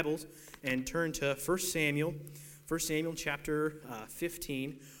Bibles and turn to 1 Samuel chapter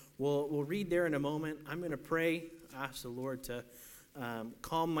 15. We'll read there in a moment. I'm going to pray, ask the Lord to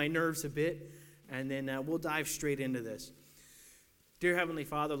calm my nerves a bit, and then we'll dive straight into this. Dear Heavenly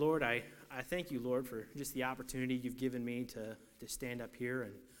Father, Lord, I thank you, Lord, for just the opportunity you've given me to stand up here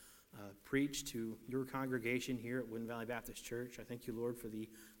and preach to your congregation here at Woodland Valley Baptist Church. I thank you, Lord, for the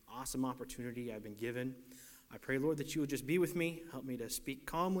awesome opportunity I've been given. I pray, Lord, that you will just be with me, help me to speak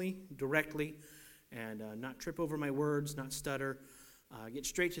calmly, directly, and not trip over my words, not stutter, get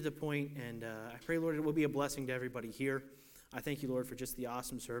straight to the point, and I pray, Lord, it will be a blessing to everybody here. I thank you, Lord, for just the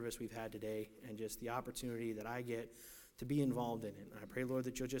awesome service we've had today and just the opportunity that I get to be involved in it. And I pray, Lord,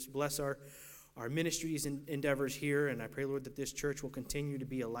 that you'll just bless our ministries and endeavors here, and I pray, Lord, that this church will continue to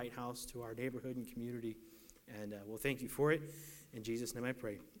be a lighthouse to our neighborhood and community, and we'll thank you for it. In Jesus' name I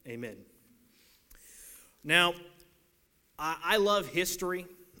pray. Amen. Now, I love history.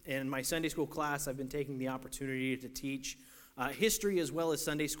 In my Sunday school class, I've been taking the opportunity to teach history as well as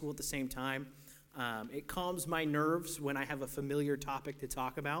Sunday school at the same time. It calms my nerves when I have a familiar topic to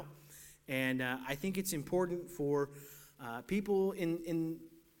talk about. And I think it's important for people in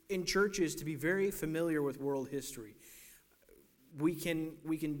churches to be very familiar with world history. We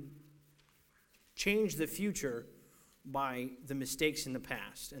can change the future by the mistakes in the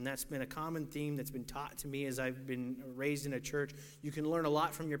past. And that's been a common theme that's been taught to me as I've been raised in a church. You can learn a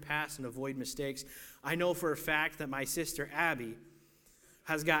lot from your past and avoid mistakes. I know for a fact that my sister Abby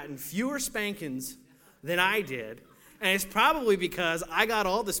has gotten fewer spankings than I did, and it's probably because I got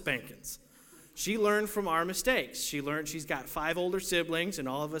all the spankings. She learned from our mistakes. She's got 5 older siblings, and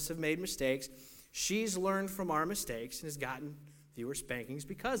all of us have made mistakes. She's learned from our mistakes and has gotten fewer spankings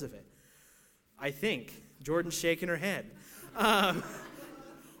because of it. I think. Jordan's shaking her head.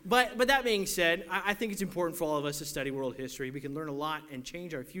 But that being said, I think it's important for all of us to study world history. We can learn a lot and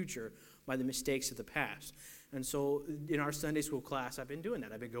change our future by the mistakes of the past. And so in our Sunday school class, I've been doing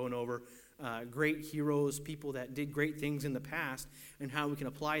that. I've been going over great heroes, people that did great things in the past, and how we can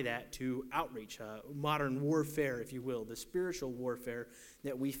apply that to outreach, modern warfare, if you will, the spiritual warfare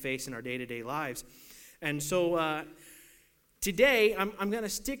that we face in our day-to-day lives. And so today, I'm going to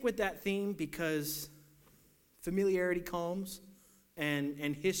stick with that theme because familiarity calms,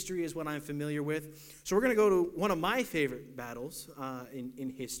 and history is what I'm familiar with. So we're going to go to one of my favorite battles in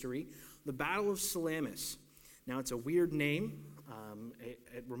history, the Battle of Salamis. Now, it's a weird name.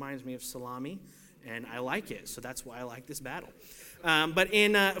 It reminds me of salami, and I like it, so that's why I like this battle. But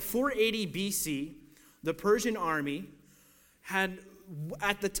in 480 BC, the Persian army had,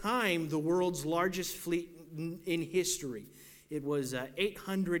 at the time, the world's largest fleet in history. It was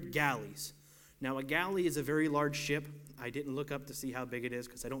 800 galleys. Now, a galley is a very large ship. I didn't look up to see how big it is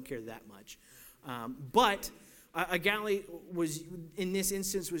because I don't care that much. But a galley was, in this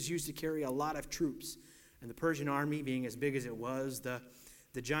instance, was used to carry a lot of troops. And the Persian army, being as big as it was,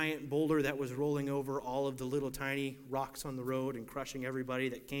 the giant boulder that was rolling over all of the little tiny rocks on the road and crushing everybody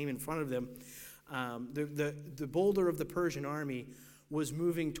that came in front of them, the boulder of the Persian army was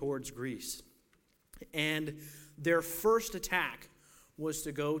moving towards Greece. And their first attack was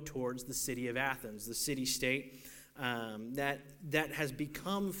to go towards the city of Athens, the city-state that has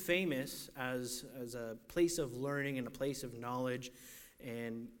become famous as a place of learning and a place of knowledge.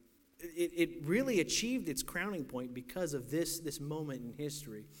 And it really achieved its crowning point because of this moment in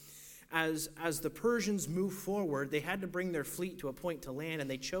history. As the Persians moved forward, they had to bring their fleet to a point to land, and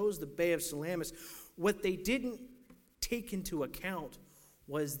they chose the Bay of Salamis. What they didn't take into account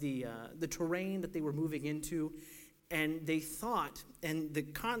was the terrain that they were moving into. And they thought, and the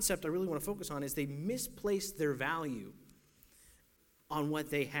concept I really want to focus on is they misplaced their value on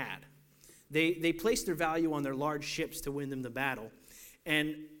what they had. They placed their value on their large ships to win them the battle.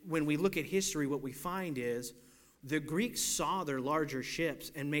 And when we look at history, what we find is the Greeks saw their larger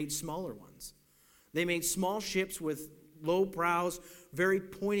ships and made smaller ones. They made small ships with low prows, very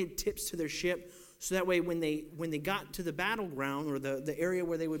pointed tips to their ship, so that way when they got to the battleground or the area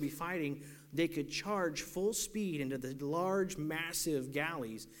where they would be fighting, they could charge full speed into the large, massive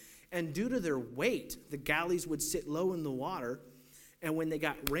galleys. And due to their weight, the galleys would sit low in the water. And when they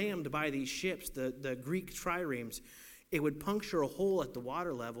got rammed by these ships, the Greek triremes, it would puncture a hole at the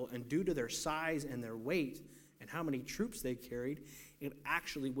water level. And due to their size and their weight and how many troops they carried, it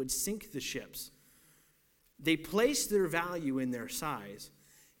actually would sink the ships. They placed their value in their size.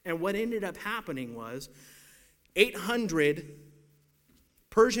 And what ended up happening was 800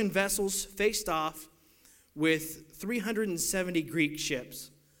 Persian vessels faced off with 370 Greek ships.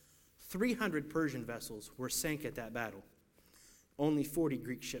 300 Persian vessels were sank at that battle. Only 40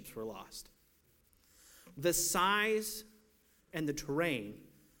 Greek ships were lost. The size and the terrain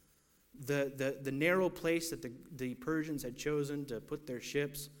The narrow place that the Persians had chosen to put their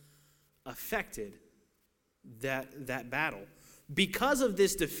ships affected that battle. Because of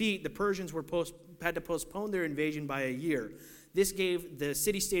this defeat, the Persians had to postpone their invasion by a year. This gave the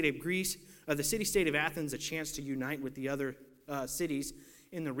city-state of Athens a chance to unite with the other cities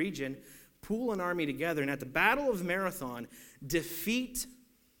in the region, pool an army together, and at the Battle of Marathon, defeat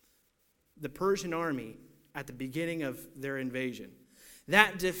the Persian army at the beginning of their invasion.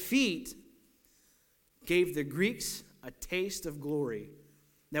 That defeat gave the Greeks a taste of glory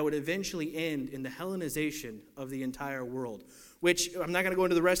that would eventually end in the Hellenization of the entire world, which I'm not going to go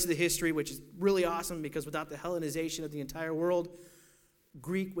into the rest of the history, which is really awesome because without the Hellenization of the entire world,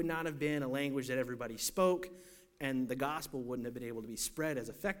 Greek would not have been a language that everybody spoke, and the gospel wouldn't have been able to be spread as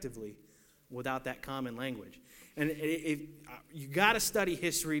effectively without that common language. And you got to study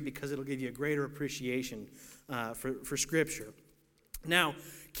history because it'll give you a greater appreciation for Scripture. Now,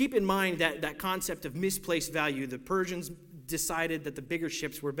 keep in mind that concept of misplaced value. The Persians decided that the bigger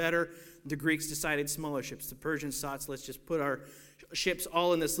ships were better. The Greeks decided smaller ships. The Persians thought, let's just put our ships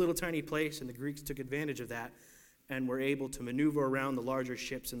all in this little tiny place, and the Greeks took advantage of that and were able to maneuver around the larger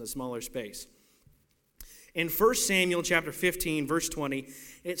ships in the smaller space. In 1 Samuel chapter 15, verse 20,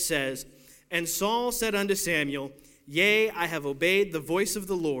 it says, "And Saul said unto Samuel, Yea, I have obeyed the voice of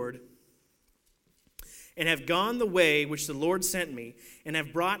the Lord, and have gone the way which the Lord sent me, and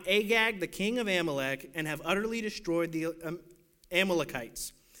have brought Agag the king of Amalek, and have utterly destroyed the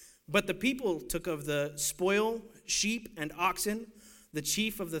Amalekites. But the people took of the spoil sheep and oxen, the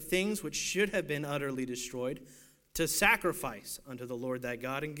chief of the things which should have been utterly destroyed, to sacrifice unto the Lord thy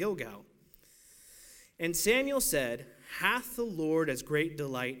God in Gilgal. And Samuel said, Hath the Lord as great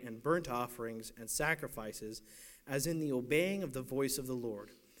delight in burnt offerings and sacrifices as in the obeying of the voice of the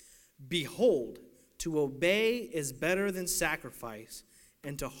Lord? Behold, to obey is better than sacrifice,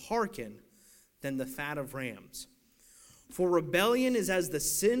 and to hearken than the fat of rams. For rebellion is as the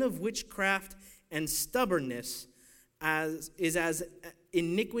sin of witchcraft, and stubbornness is as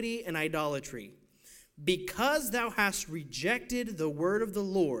iniquity and idolatry. Because thou hast rejected the word of the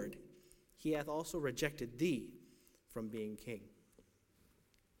Lord, he hath also rejected thee from being king."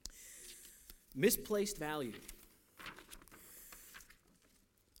 Misplaced value.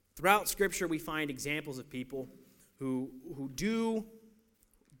 Throughout Scripture, we find examples of people who do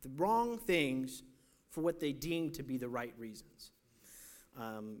the wrong things for what they deem to be the right reasons.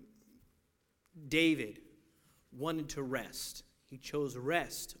 David wanted to rest. He chose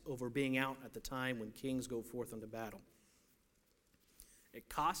rest over being out at the time when kings go forth unto battle. It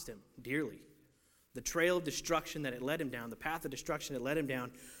cost him dearly. The trail of destruction that it led him down, the path of destruction that led him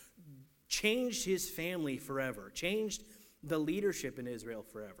down, changed his family forever, changed the leadership in Israel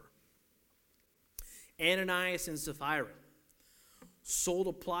forever. Ananias and Sapphira sold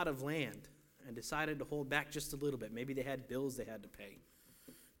a plot of land and decided to hold back just a little bit. Maybe they had bills they had to pay.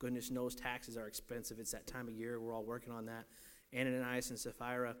 Goodness knows taxes are expensive. It's that time of year. We're all working on that. Ananias and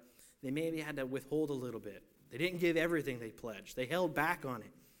Sapphira, they maybe had to withhold a little bit. They didn't give everything they pledged. They held back on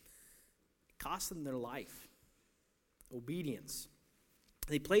it. It cost them their life. Obedience.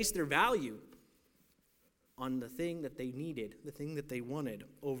 They placed their value on the thing that they needed, the thing that they wanted,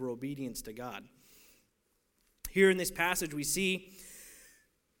 over obedience to God. Here in this passage, we see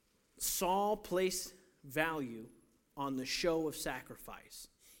Saul place value on the show of sacrifice.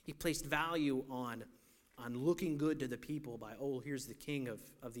 He placed value on looking good to the people by, here's the king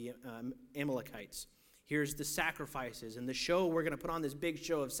of the Amalekites. Here's the sacrifices and the show. We're going to put on this big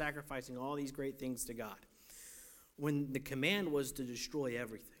show of sacrificing all these great things to God. When the command was to destroy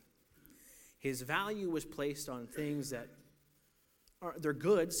everything. His value was placed on things that they're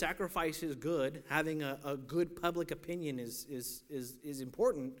good. Sacrifice is good. Having a good public opinion is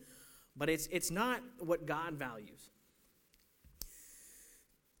important, but it's not what God values.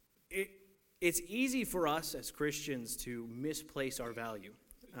 It's easy for us as Christians to misplace our value.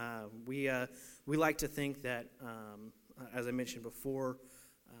 We like to think that, as I mentioned before,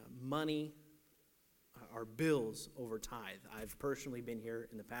 money, our bills over tithe. I've personally been here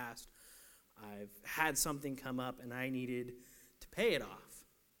in the past. I've had something come up and I needed to pay it off.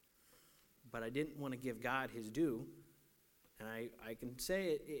 But I didn't want to give God his due. And I can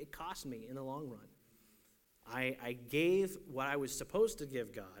say it cost me in the long run. I gave what I was supposed to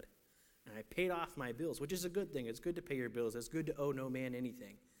give God, and I paid off my bills, which is a good thing. It's good to pay your bills. It's good to owe no man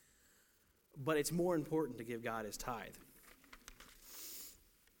anything. But it's more important to give God his tithe.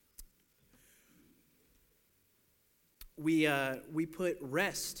 We put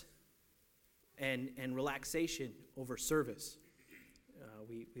rest and relaxation over service.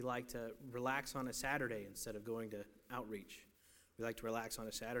 We like to relax on a Saturday instead of going to outreach. We like to relax on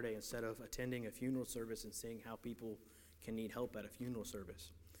a Saturday instead of attending a funeral service and seeing how people can need help at a funeral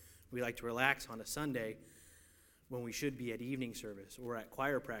service. We like to relax on a Sunday when we should be at evening service or at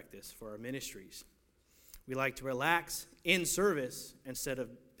choir practice for our ministries. We like to relax in service instead of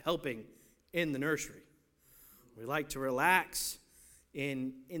helping in the nursery. We like to relax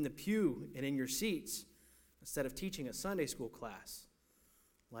in the pew and in your seats instead of teaching a Sunday school class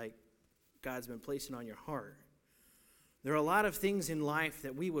like God's been placing on your heart. There are a lot of things in life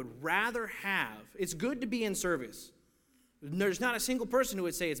that we would rather have. It's good to be in service. There's not a single person who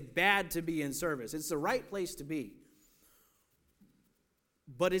would say it's bad to be in service. It's the right place to be.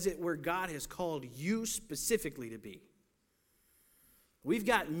 But is it where God has called you specifically to be? We've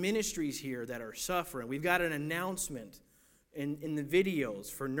got ministries here that are suffering. We've got an announcement in the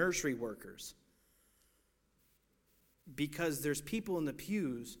videos for nursery workers. Because there's people in the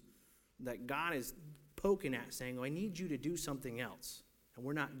pews that God is poking at saying, I need you to do something else. And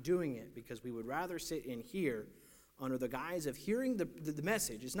we're not doing it because we would rather sit in here under the guise of hearing the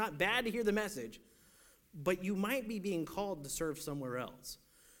message. It's not bad to hear the message, but you might be being called to serve somewhere else.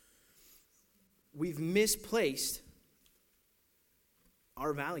 We've misplaced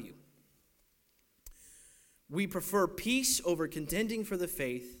our value. We prefer peace over contending for the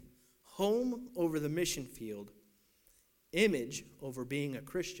faith, home over the mission field, image over being a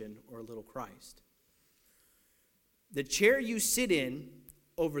Christian or a little Christ. The chair you sit in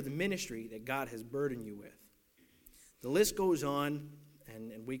over the ministry that God has burdened you with. The list goes on,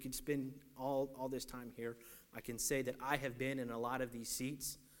 and we could spend all this time here. I can say that I have been in a lot of these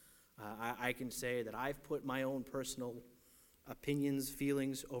seats. I can say that I've put my own personal opinions,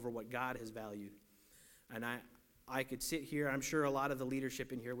 feelings over what God has valued. And I could sit here. I'm sure a lot of the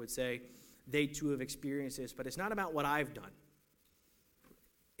leadership in here would say they too have experienced this, but it's not about what I've done.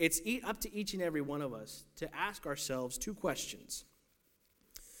 It's up to each and every one of us to ask ourselves two questions.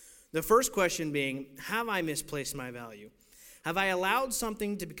 The first question being, have I misplaced my value? Have I allowed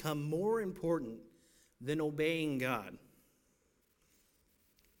something to become more important than obeying God?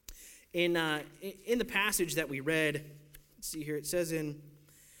 In the passage that we read, let's see here, it says in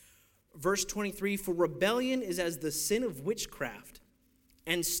verse 23, for rebellion is as the sin of witchcraft,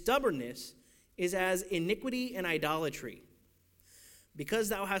 and stubbornness is as iniquity and idolatry. Because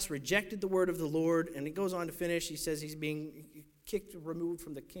thou hast rejected the word of the Lord, and it goes on to finish, he says he's being removed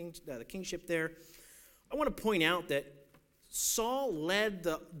from the kingship there. I want to point out that Saul led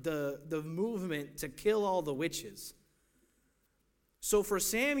the movement to kill all the witches. So for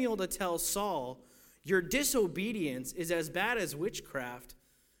Samuel to tell Saul, your disobedience is as bad as witchcraft,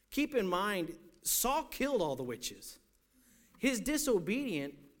 keep in mind, Saul killed all the witches. His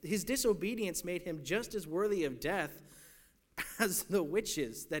disobedience made him just as worthy of death as the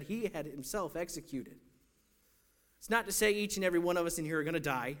witches that he had himself executed. It's not to say each and every one of us in here are going to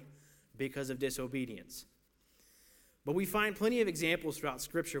die because of disobedience. But we find plenty of examples throughout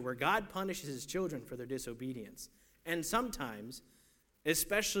Scripture where God punishes his children for their disobedience. And sometimes,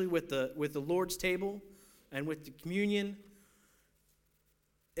 especially with the Lord's table and with the communion,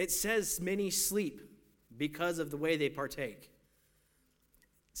 it says many sleep because of the way they partake.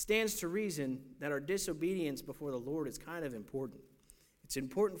 It stands to reason that our disobedience before the Lord is kind of important. It's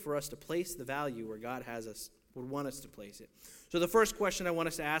important for us to place the value where God would want us to place it. So the first question I want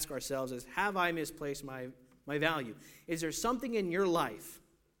us to ask ourselves is, have I misplaced my value? Is there something in your life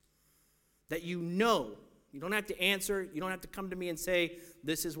that you know? You don't have to answer. You don't have to come to me and say,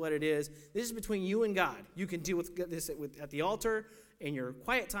 this is what it is. This is between you and God. You can deal with this at the altar in your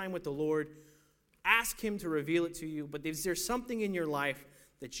quiet time with the Lord. Ask him to reveal it to you. But is there something in your life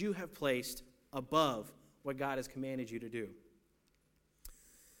that you have placed above what God has commanded you to do?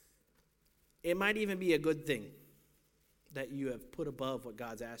 It might even be a good thing that you have put above what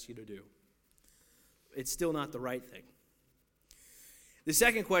God's asked you to do. It's still not the right thing. The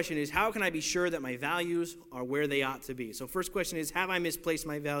second question is, how can I be sure that my values are where they ought to be? So first question is, have I misplaced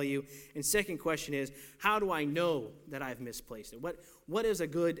my value? And second question is, how do I know that I've misplaced it? What is a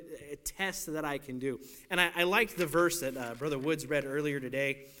good test that I can do? And I liked the verse that Brother Woods read earlier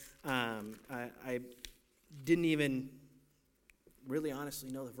today. I didn't even really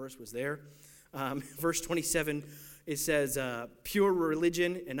honestly know the verse was there. Verse 27, it says, pure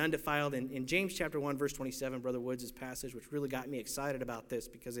religion and undefiled. In James chapter 1, verse 27, Brother Woods' passage, which really got me excited about this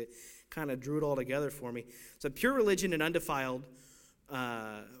because it kind of drew it all together for me. So pure religion and undefiled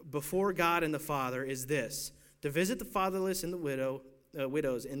before God and the Father is this, to visit the fatherless and the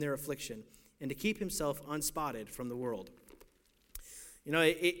widows in their affliction, and to keep himself unspotted from the world. You know,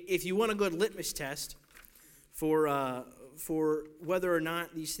 if you want a good litmus test for whether or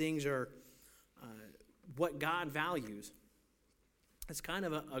not these things are what God values, That's kind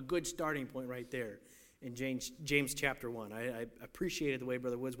of a good starting point right there in James chapter 1. I appreciated the way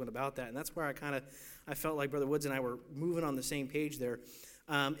Brother Woods went about that, and that's where I felt like Brother Woods and I were moving on the same page there.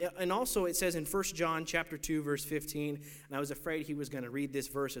 And also it says in 1 John chapter 2, verse 15, and I was afraid he was going to read this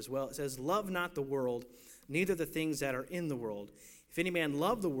verse as well. It says, "Love not the world, neither the things that are in the world. If any man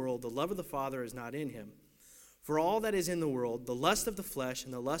love the world, the love of the Father is not in him. For all that is in the world, the lust of the flesh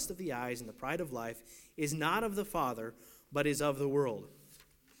and the lust of the eyes and the pride of life, is not of the Father, but is of the world."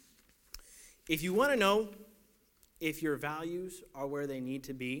 If you want to know if your values are where they need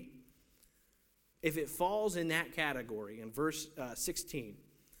to be, if it falls in that category, in verse 16,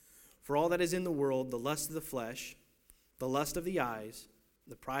 "For all that is in the world, the lust of the flesh, the lust of the eyes,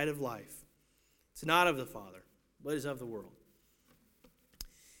 the pride of life, it's not of the Father, but is of the world."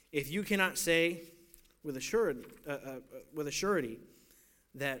 If you cannot say with a surety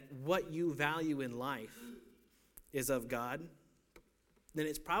that what you value in life is of God, then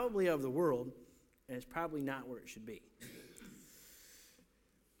it's probably of the world, and it's probably not where it should be.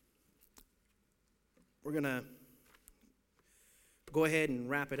 We're going to go ahead and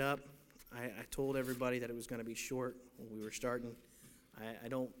wrap it up. I told everybody that it was going to be short when we were starting. I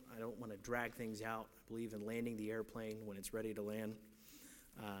don't want to drag things out. I believe in landing the airplane when it's ready to land.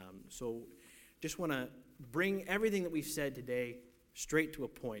 So just want to bring everything that we've said today straight to a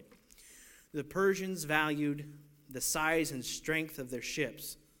point. The Persians valued the size and strength of their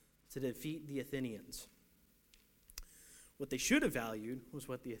ships to defeat the Athenians. What they should have valued was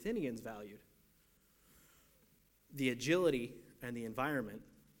what the Athenians valued: the agility and the environment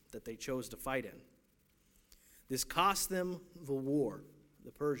that they chose to fight in. This cost them the war.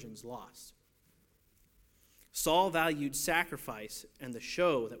 The Persians lost. Saul valued sacrifice and the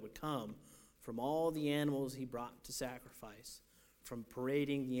show that would come from all the animals he brought to sacrifice, from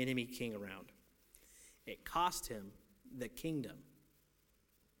parading the enemy king around. It cost him the kingdom.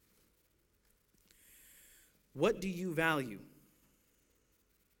 What do you value?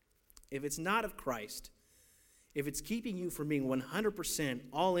 If it's not of Christ, if it's keeping you from being 100%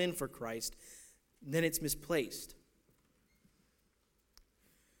 all in for Christ, then it's misplaced.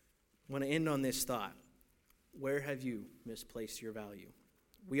 I want to end on this thought. Where have you misplaced your value?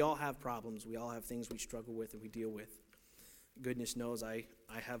 We all have problems. We all have things we struggle with and we deal with. Goodness knows I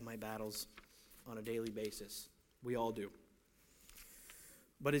have my battles on a daily basis. We all do.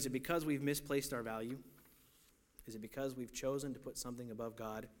 But is it because we've misplaced our value? Is it because we've chosen to put something above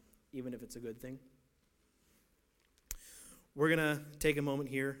God, even if it's a good thing? We're going to take a moment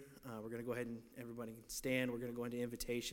here. We're going to go ahead and everybody stand. We're going to go into invitation.